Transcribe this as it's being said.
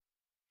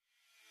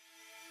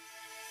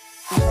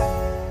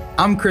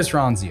I'm Chris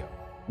Ronzio.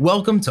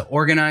 Welcome to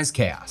Organized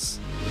Chaos.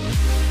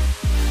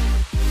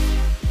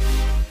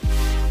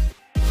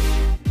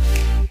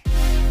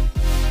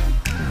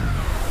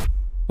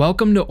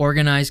 Welcome to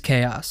Organized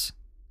Chaos.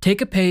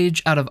 Take a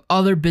page out of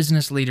other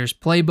business leaders'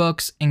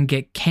 playbooks and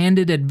get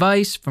candid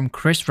advice from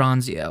Chris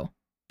Ronzio.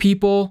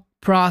 People,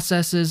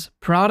 processes,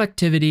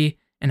 productivity,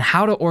 and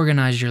how to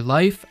organize your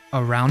life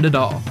around it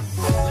all.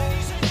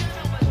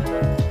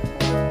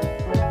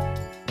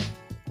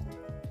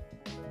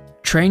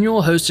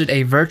 Trainual hosted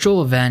a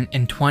virtual event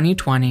in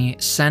 2020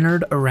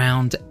 centered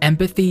around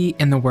empathy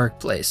in the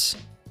workplace.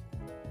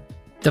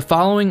 The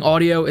following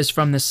audio is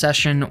from the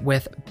session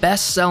with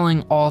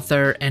best-selling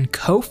author and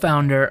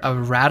co-founder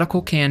of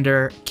Radical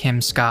Candor,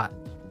 Kim Scott.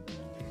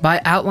 By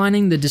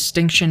outlining the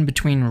distinction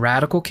between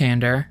radical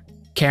candor,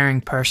 caring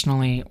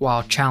personally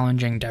while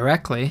challenging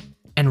directly,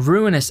 and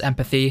ruinous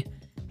empathy,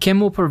 Kim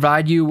will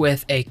provide you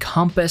with a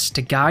compass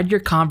to guide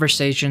your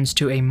conversations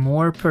to a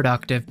more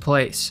productive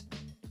place.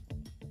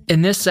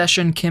 In this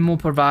session, Kim will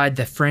provide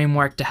the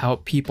framework to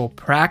help people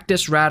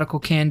practice radical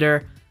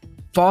candor,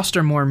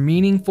 foster more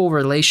meaningful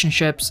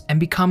relationships, and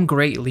become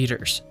great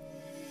leaders.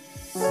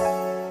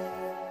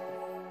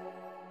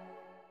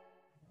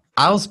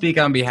 I'll speak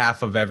on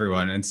behalf of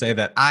everyone and say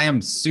that I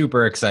am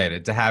super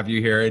excited to have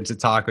you here and to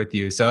talk with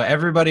you. So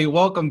everybody,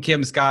 welcome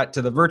Kim Scott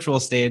to the virtual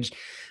stage.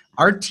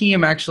 Our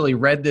team actually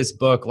read this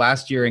book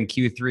last year in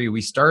Q3.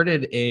 We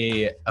started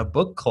a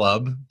book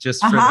club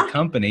just for the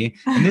company,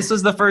 and this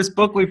was the first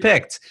book we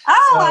picked.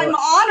 Oh, so, I'm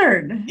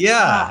honored.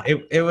 Yeah,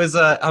 it was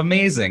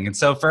amazing. And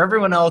so for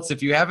everyone else,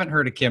 if you haven't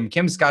heard of Kim,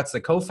 Kim Scott's the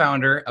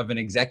co-founder of an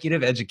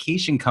executive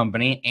education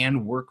company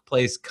and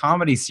workplace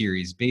comedy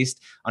series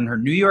based on her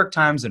New York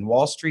Times and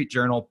Wall Street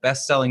Journal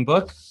best-selling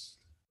book,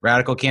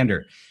 Radical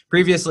Candor.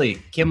 Previously,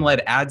 Kim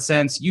led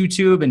AdSense,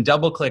 YouTube, and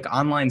DoubleClick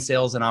online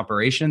sales and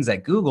operations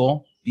at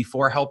Google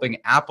before helping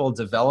Apple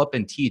develop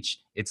and teach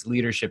its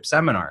leadership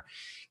seminar.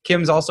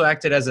 Kim's also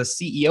acted as a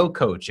CEO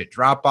coach at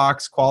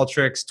Dropbox,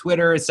 Qualtrics,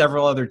 Twitter, and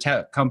several other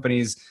tech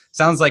companies.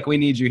 Sounds like we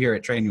need you here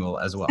at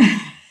Trainual as well.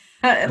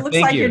 It looks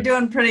like you're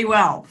doing pretty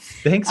well.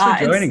 Thanks for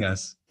joining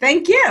us.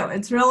 Thank you.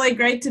 It's really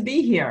great to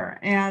be here,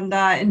 and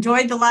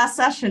enjoyed the last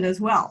session as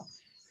well.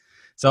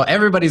 So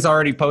everybody's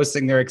already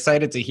posting. They're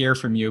excited to hear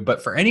from you.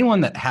 But for anyone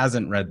that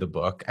hasn't read the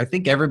book, I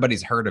think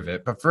everybody's heard of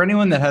it. But for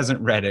anyone that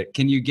hasn't read it,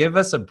 can you give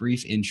us a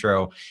brief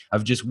intro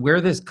of just where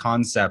this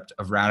concept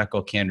of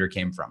radical candor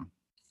came from?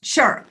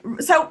 Sure.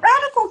 So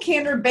radical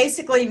candor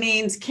basically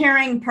means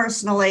caring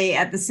personally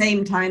at the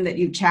same time that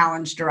you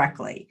challenge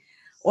directly.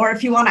 Or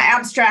if you want to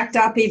abstract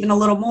up even a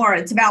little more,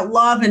 it's about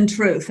love and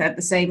truth at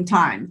the same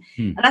time.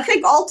 And I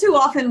think all too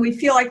often we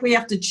feel like we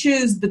have to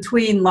choose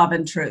between love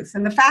and truth.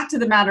 And the fact of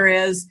the matter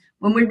is,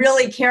 when we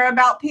really care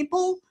about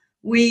people,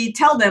 we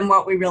tell them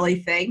what we really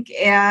think.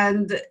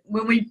 And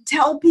when we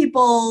tell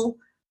people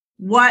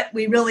what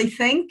we really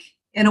think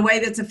in a way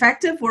that's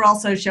effective, we're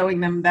also showing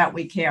them that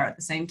we care at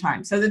the same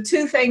time. So the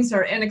two things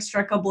are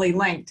inextricably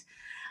linked.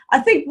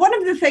 I think one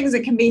of the things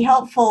that can be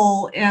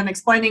helpful in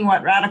explaining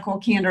what radical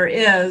candor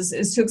is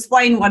to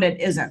explain what it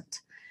isn't.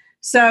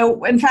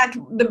 So, in fact,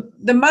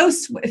 the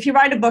most, if you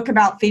write a book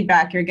about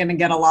feedback, you're going to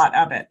get a lot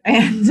of it.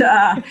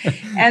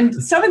 And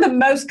some of the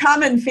most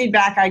common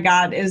feedback I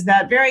got is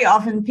that very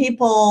often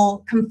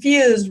people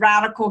confuse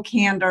radical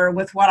candor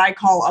with what I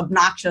call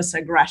obnoxious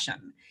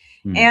aggression.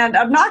 And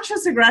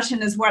obnoxious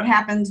aggression is what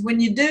happens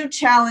when you do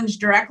challenge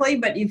directly,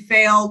 but you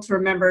fail to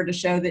remember to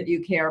show that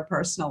you care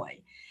personally.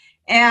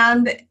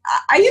 And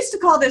I used to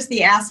call this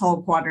the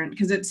asshole quadrant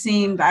because it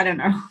seemed, I don't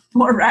know,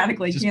 more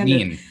radically just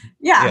candid. Mean.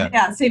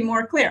 Yeah, it seemed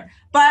more clear.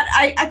 But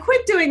I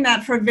quit doing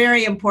that for a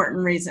very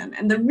important reason.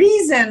 And the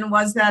reason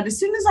was that as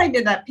soon as I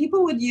did that,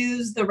 people would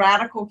use the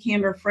radical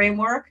candor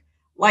framework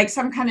like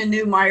some kind of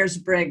new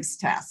Myers-Briggs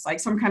test, like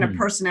some kind of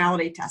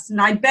personality test.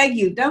 And I beg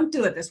you, don't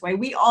do it this way.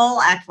 We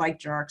all act like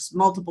jerks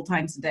multiple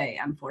times a day,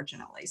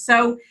 unfortunately.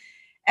 So,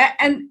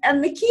 and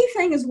the key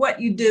thing is what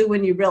you do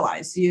when you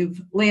realize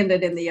you've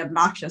landed in the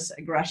obnoxious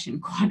aggression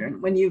quadrant,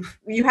 when you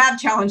have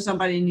challenged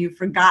somebody and you've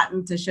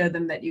forgotten to show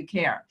them that you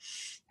care.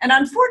 And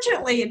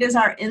unfortunately, it is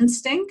our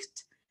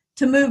instinct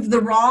to move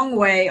the wrong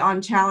way on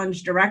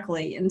challenge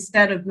directly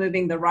instead of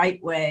moving the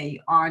right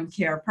way on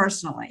care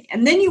personally.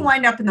 And then you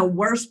wind up in the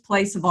worst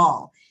place of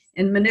all,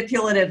 in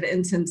manipulative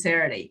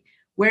insincerity,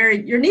 where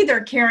you're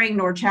neither caring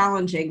nor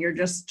challenging. You're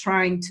just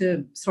trying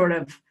to sort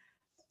of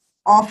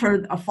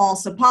offer a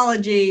false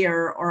apology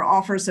or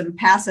offer some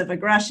passive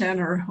aggression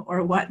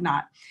or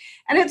whatnot.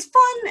 And it's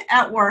fun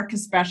at work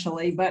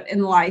especially, but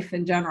in life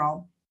in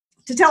general,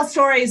 to tell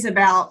stories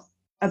about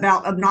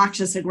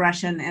obnoxious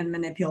aggression and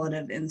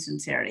manipulative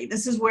insincerity.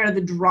 This is where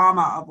the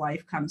drama of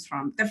life comes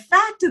from. The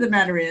fact of the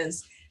matter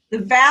is, the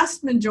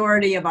vast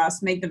majority of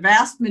us make the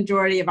vast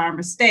majority of our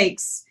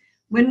mistakes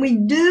when we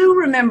do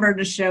remember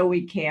to show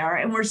we care,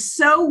 and we're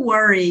so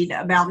worried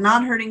about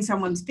not hurting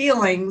someone's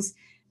feelings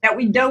that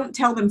we don't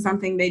tell them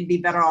something they'd be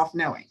better off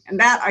knowing. And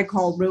that I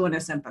call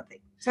ruinous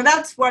empathy. So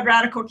that's what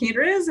radical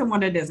candor is and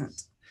what it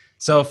isn't.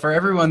 So for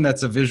everyone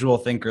that's a visual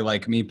thinker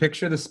like me,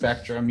 picture the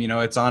spectrum.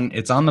 It's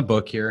on the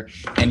book here,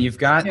 and you've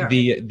got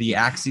the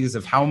axes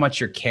of how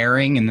much you're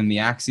caring, and then the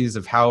axes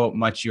of how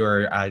much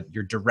you're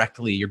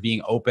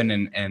being open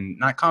and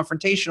not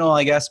confrontational,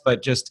 I guess,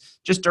 but just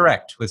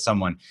direct with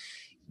someone.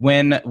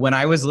 When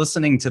I was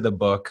listening to the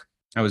book,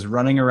 I was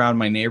running around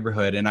my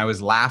neighborhood and I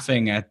was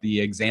laughing at the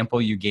example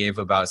you gave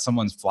about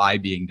someone's fly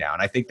being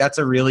down. I think that's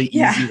a really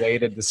easy way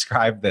to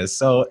describe this.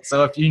 So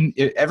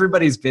if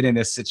everybody's been in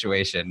this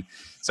situation,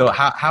 so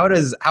how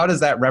does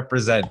that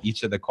represent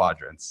each of the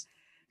quadrants?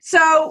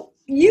 So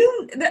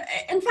in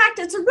fact,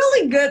 it's a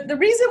really good, the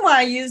reason why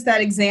I use that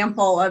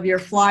example of your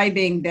fly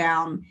being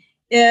down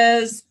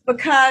is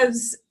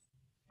because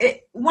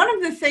one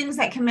of the things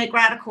that can make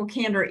radical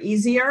candor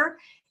easier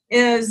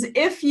is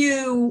if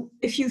you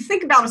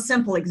think about a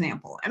simple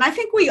example. And I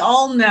think we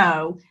all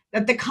know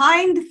that the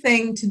kind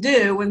thing to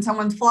do when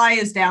someone's fly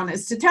is down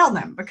is to tell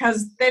them,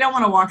 because they don't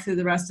want to walk through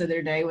the rest of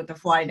their day with the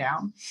fly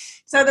down.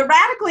 So the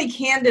radically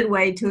candid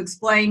way to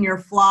explain your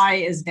fly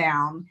is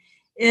down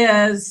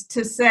is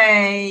to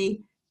say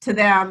to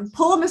them,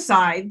 pull them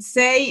aside,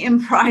 say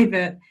in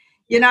private,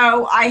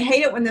 I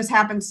hate it when this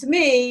happens to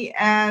me,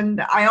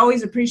 and I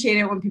always appreciate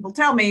it when people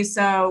tell me,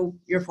 so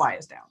your fly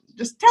is down.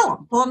 Just tell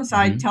them, pull them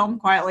aside, tell them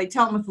quietly,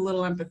 tell them with a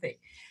little empathy.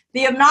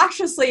 The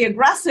obnoxiously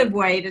aggressive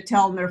way to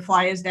tell them their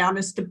fly is down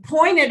is to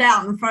point it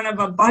out in front of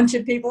a bunch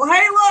of people.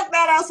 Hey, look,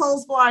 that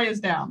asshole's fly is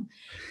down.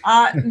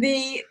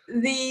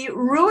 The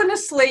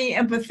ruinously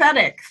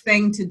empathetic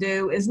thing to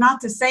do is not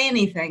to say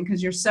anything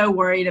because you're so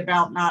worried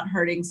about not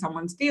hurting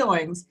someone's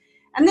feelings.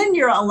 And then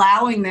you're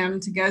allowing them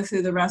to go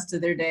through the rest of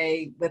their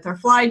day with their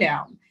fly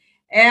down.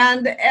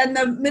 And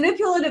the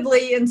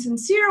manipulatively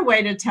insincere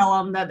way to tell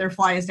them that their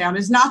fly is down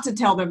is not to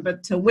tell them,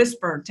 but to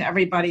whisper to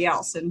everybody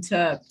else and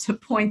to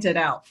point it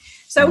out.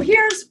 So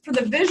here's, for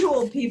the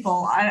visual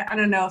people, I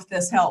don't know if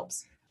this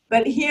helps,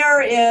 but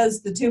here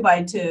is the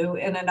 2x2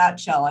 in a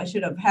nutshell. I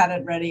should have had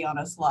it ready on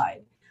a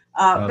slide.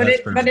 But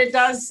it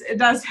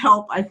does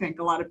help, I think,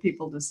 a lot of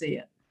people to see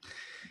it.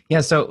 Yeah,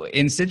 so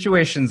in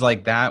situations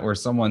like that where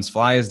someone's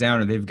fly is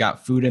down or they've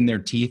got food in their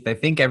teeth, I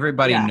think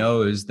everybody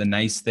knows the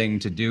nice thing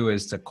to do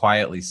is to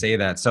quietly say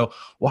that. So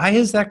why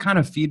is that kind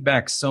of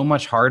feedback so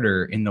much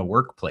harder in the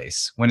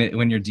workplace when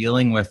you're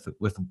dealing with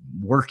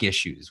work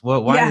issues?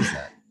 Why is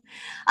that?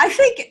 I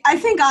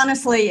think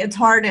honestly, it's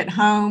hard at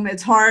home.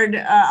 It's hard.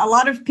 A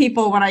lot of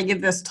people, when I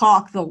give this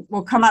talk,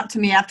 will come up to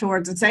me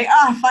afterwards and say,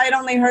 if I had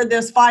only heard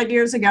this 5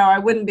 years ago, I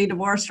wouldn't be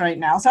divorced right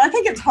now. So I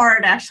think it's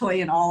hard actually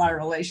in all our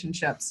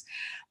relationships.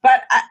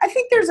 But I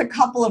think there's a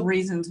couple of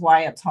reasons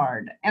why it's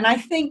hard. And I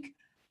think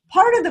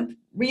part of the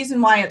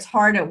reason why it's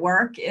hard at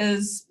work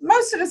is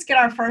most of us get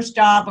our first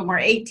job when we're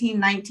 18,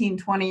 19,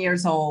 20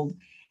 years old.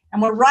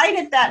 And we're right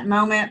at that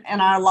moment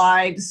in our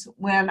lives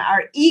when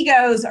our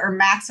egos are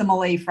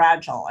maximally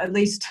fragile. At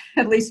least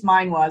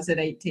mine was at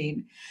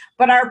 18.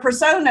 But our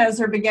personas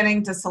are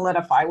beginning to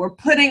solidify. We're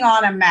putting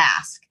on a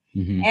mask.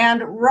 Mm-hmm.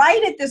 And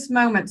right at this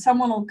moment,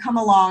 someone will come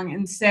along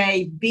and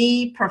say,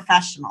 be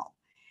professional.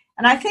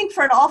 And I think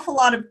for an awful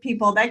lot of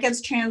people, that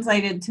gets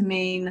translated to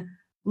mean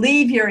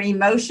leave your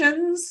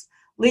emotions,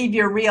 leave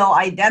your real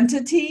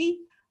identity,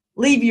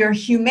 leave your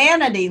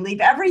humanity,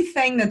 leave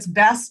everything that's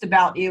best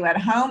about you at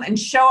home and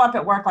show up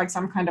at work like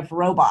some kind of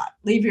robot.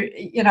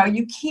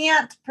 You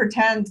can't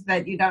pretend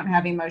that you don't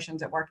have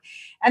emotions at work.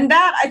 And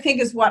that, I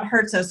think, is what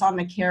hurts us on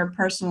the care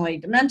personally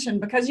dimension,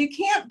 because you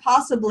can't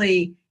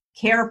possibly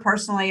care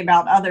personally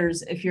about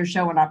others if you're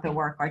showing up at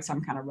work like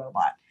some kind of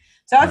robot.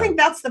 So I think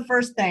that's the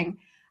first thing.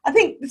 I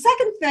think the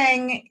second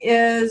thing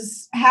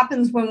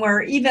happens when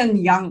we're even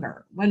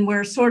younger, when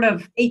we're sort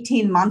of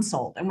 18 months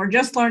old and we're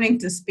just learning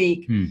to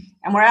speak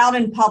and we're out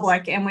in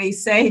public and we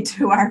say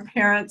to our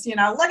parents,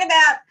 look at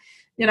that,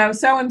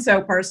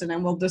 so-and-so person,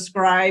 and we'll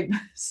describe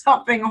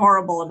something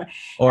horrible about it.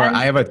 Or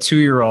I have a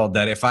 2-year-old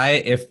that if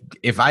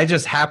I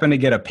just happen to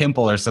get a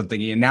pimple or something,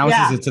 he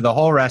announces it to the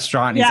whole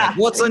restaurant. And he's like,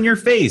 what's on your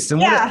face? And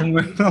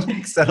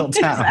we're settle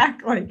down.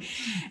 Exactly.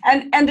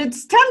 And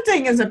it's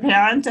tempting as a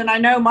parent. And I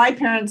know my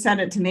parents said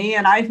it to me,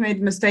 and I've made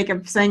the mistake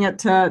of saying it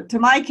to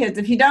my kids.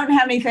 If you don't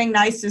have anything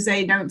nice to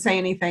say, don't say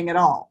anything at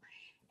all.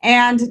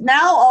 And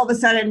now all of a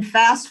sudden,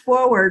 fast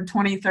forward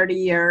 20, 30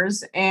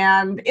 years,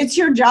 and it's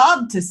your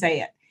job to say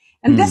it.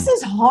 And this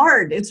is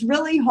hard. It's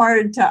really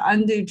hard to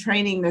undo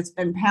training that's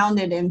been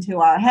pounded into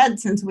our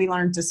heads since we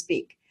learned to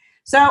speak.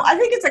 So I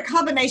think it's a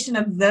combination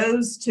of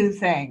those two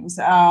things,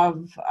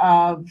 of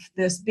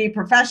this be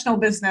professional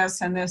business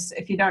and this,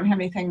 if you don't have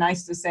anything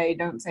nice to say,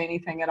 don't say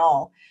anything at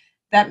all,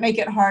 that make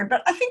it hard.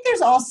 But I think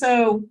there's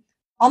also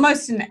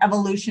almost an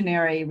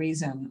evolutionary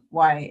reason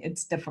why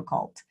it's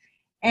difficult.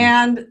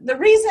 And the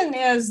reason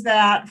is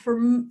that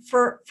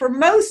for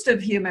most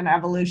of human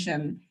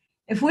evolution,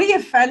 if we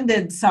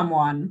offended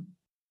someone,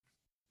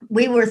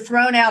 we were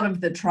thrown out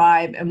of the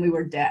tribe and we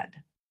were dead.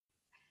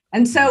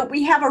 And so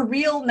we have a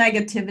real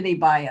negativity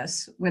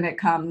bias when it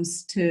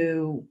comes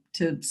to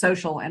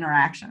social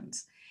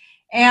interactions.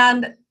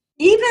 And,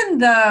 even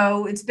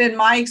though it's been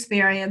my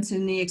experience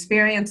and the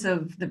experience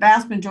of the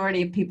vast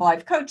majority of people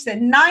I've coached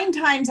that 9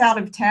 times out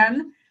of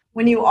 10,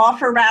 when you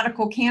offer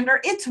radical candor,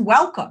 it's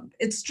welcomed.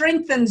 It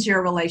strengthens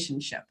your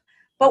relationship.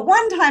 But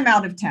 1 time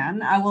out of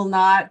 10, I will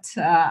not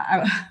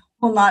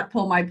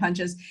pull my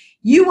punches.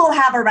 You will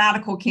have a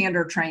radical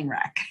candor train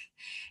wreck.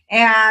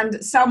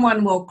 And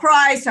someone will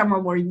cry,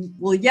 someone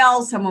will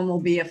yell, someone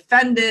will be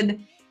offended.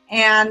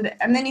 And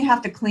then you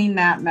have to clean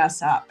that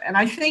mess up. And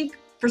I think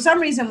for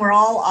some reason, we're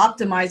all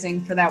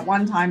optimizing for that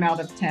 1 time out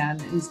of 10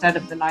 instead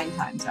of the 9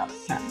 times out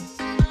of 10.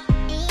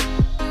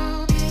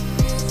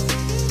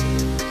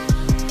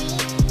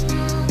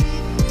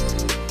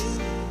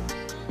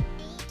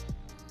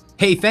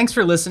 Hey, thanks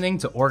for listening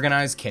to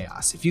Organized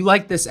Chaos. If you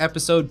like this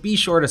episode, be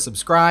sure to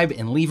subscribe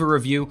and leave a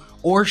review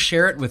or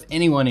share it with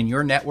anyone in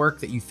your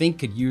network that you think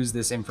could use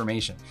this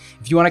information.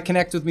 If you want to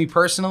connect with me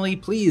personally,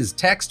 please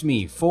text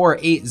me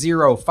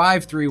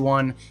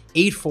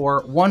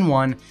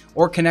 480-531-8411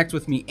 or connect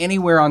with me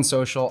anywhere on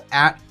social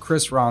at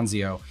Chris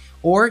Ronzio.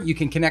 Or you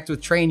can connect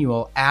with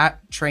Trainual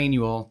at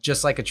Trainual,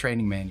 just like a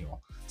training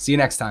manual. See you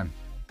next time.